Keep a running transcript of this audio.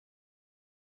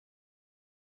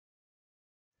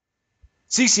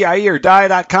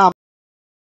CCIEORDIE.COM.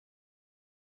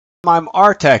 I'm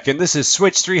RTech, and this is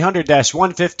Switch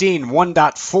 300-115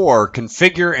 1.4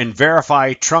 Configure and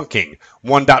Verify Trunking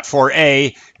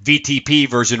 1.4a VTP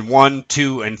version 1,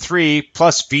 2, and 3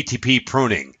 plus VTP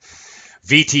pruning.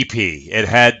 VTP, it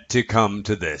had to come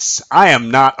to this. I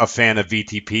am not a fan of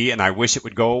VTP, and I wish it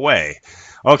would go away.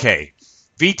 Okay,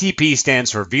 VTP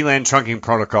stands for VLAN Trunking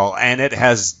Protocol, and it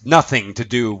has nothing to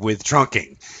do with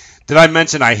trunking. Did I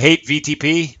mention I hate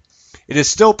VTP? It is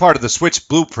still part of the Switch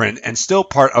blueprint and still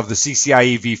part of the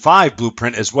CCIE v5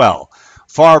 blueprint as well.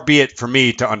 Far be it for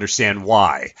me to understand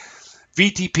why.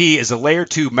 VTP is a layer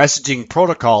 2 messaging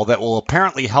protocol that will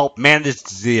apparently help manage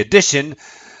the addition,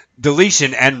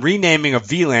 deletion, and renaming of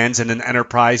VLANs in an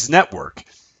enterprise network.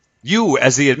 You,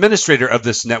 as the administrator of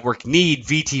this network, need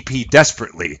VTP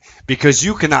desperately because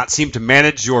you cannot seem to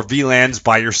manage your VLANs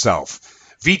by yourself.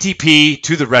 VTP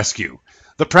to the rescue.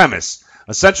 The premise: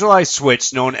 a centralized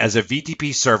switch known as a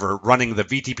VTP server running the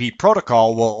VTP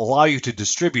protocol will allow you to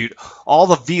distribute all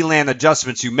the VLAN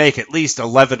adjustments you make at least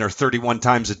 11 or 31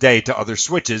 times a day to other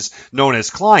switches, known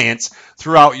as clients,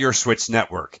 throughout your switch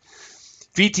network.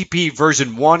 VTP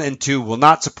version 1 and 2 will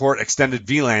not support extended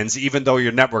VLANs, even though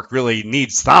your network really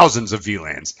needs thousands of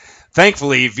VLANs.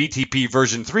 Thankfully, VTP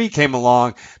version 3 came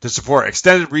along to support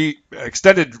extended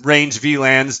range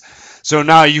VLANs, so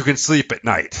now you can sleep at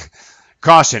night.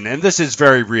 Caution, and this is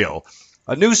very real.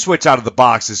 A new switch out of the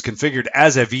box is configured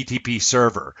as a VTP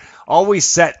server. Always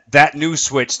set that new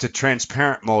switch to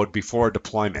transparent mode before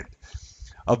deployment.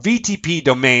 A VTP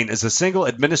domain is a single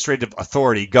administrative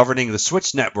authority governing the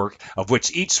switch network of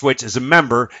which each switch is a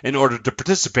member in order to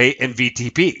participate in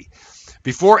VTP.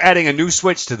 Before adding a new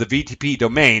switch to the VTP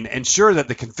domain, ensure that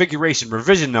the configuration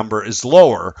revision number is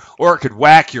lower, or it could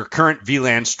whack your current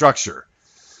VLAN structure.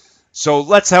 So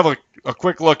let's have a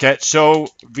quick look at show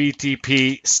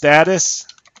VTP status.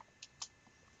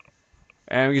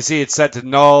 And we can see it's set to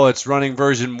null. It's running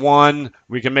version 1.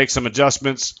 We can make some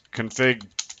adjustments. Config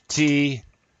T.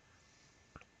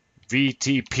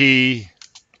 VTP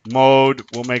mode.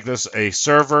 We'll make this a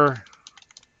server.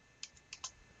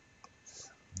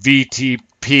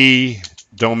 VTP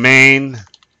domain.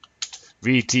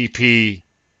 VTP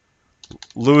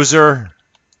loser.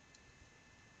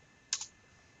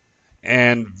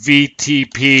 And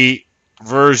VTP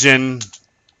version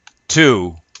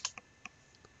 2.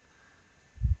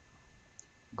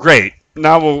 Great.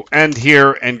 Now we'll end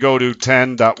here and go to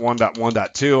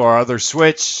 10.1.1.2, our other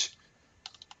switch.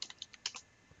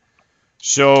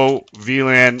 Show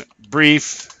VLAN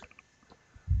brief.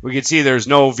 We can see there's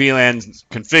no VLAN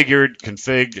configured.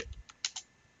 Config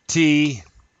T.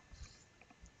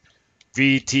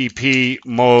 VTP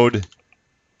mode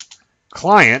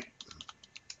client.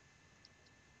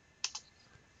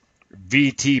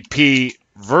 VTP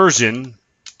version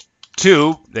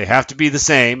 2, they have to be the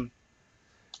same.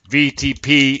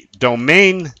 VTP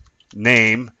domain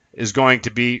name is going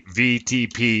to be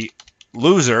VTP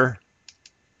loser.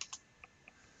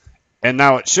 And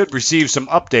now it should receive some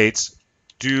updates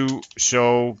to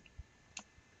show,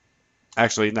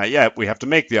 actually not yet, we have to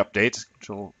make the updates.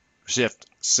 Control Shift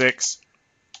 6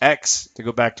 X to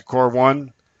go back to core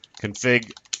 1.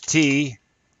 Config T,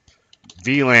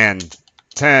 VLAN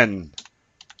 10,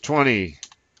 20,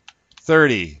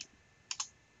 30,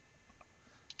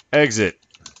 exit,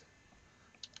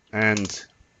 and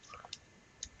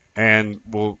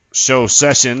we'll show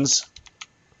sessions.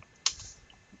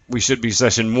 We should be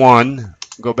session 1.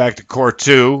 Go back to core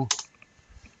 2,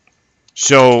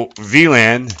 show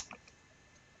VLAN,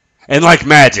 and like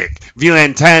magic,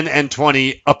 VLAN 10 and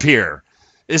 20 appear.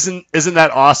 Isn't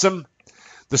that awesome?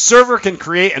 The server can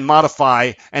create and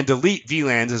modify and delete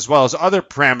VLANs as well as other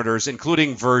parameters,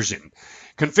 including version.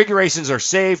 Configurations are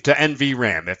saved to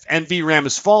NVRAM. If NVRAM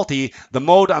is faulty, the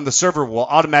mode on the server will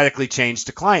automatically change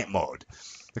to client mode.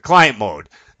 The client mode.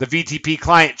 The VTP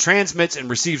client transmits and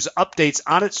receives updates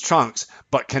on its trunks,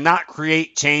 but cannot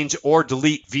create, change, or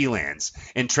delete VLANs.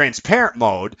 In transparent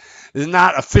mode, it does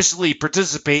not officially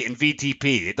participate in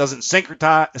VTP. It doesn't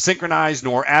synchronize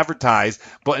nor advertise,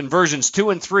 but in versions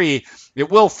 2 and 3, it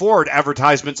will forward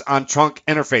advertisements on trunk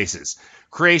interfaces.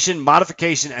 Creation,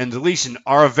 modification, and deletion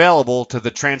are available to the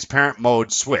transparent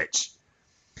mode switch.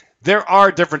 There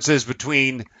are differences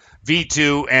between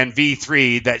V2 and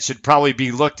V3 that should probably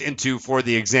be looked into for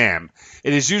the exam.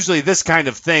 It is usually this kind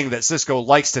of thing that Cisco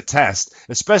likes to test,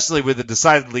 especially with a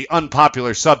decidedly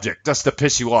unpopular subject, just to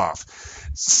piss you off.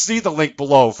 See the link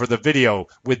below for the video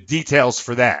with details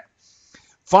for that.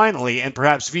 Finally, and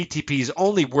perhaps VTP's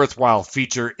only worthwhile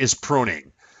feature, is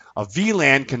pruning. A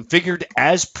VLAN configured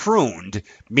as pruned,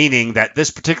 meaning that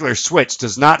this particular switch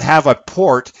does not have a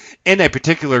port in a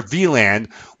particular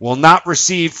VLAN, will not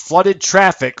receive flooded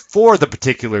traffic for the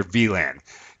particular VLAN.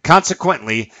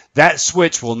 Consequently, that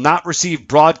switch will not receive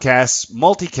broadcasts,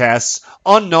 multicasts,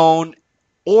 unknown,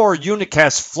 or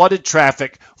unicast flooded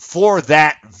traffic for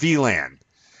that VLAN.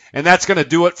 And that's going to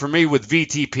do it for me with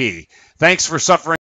VTP. Thanks for suffering.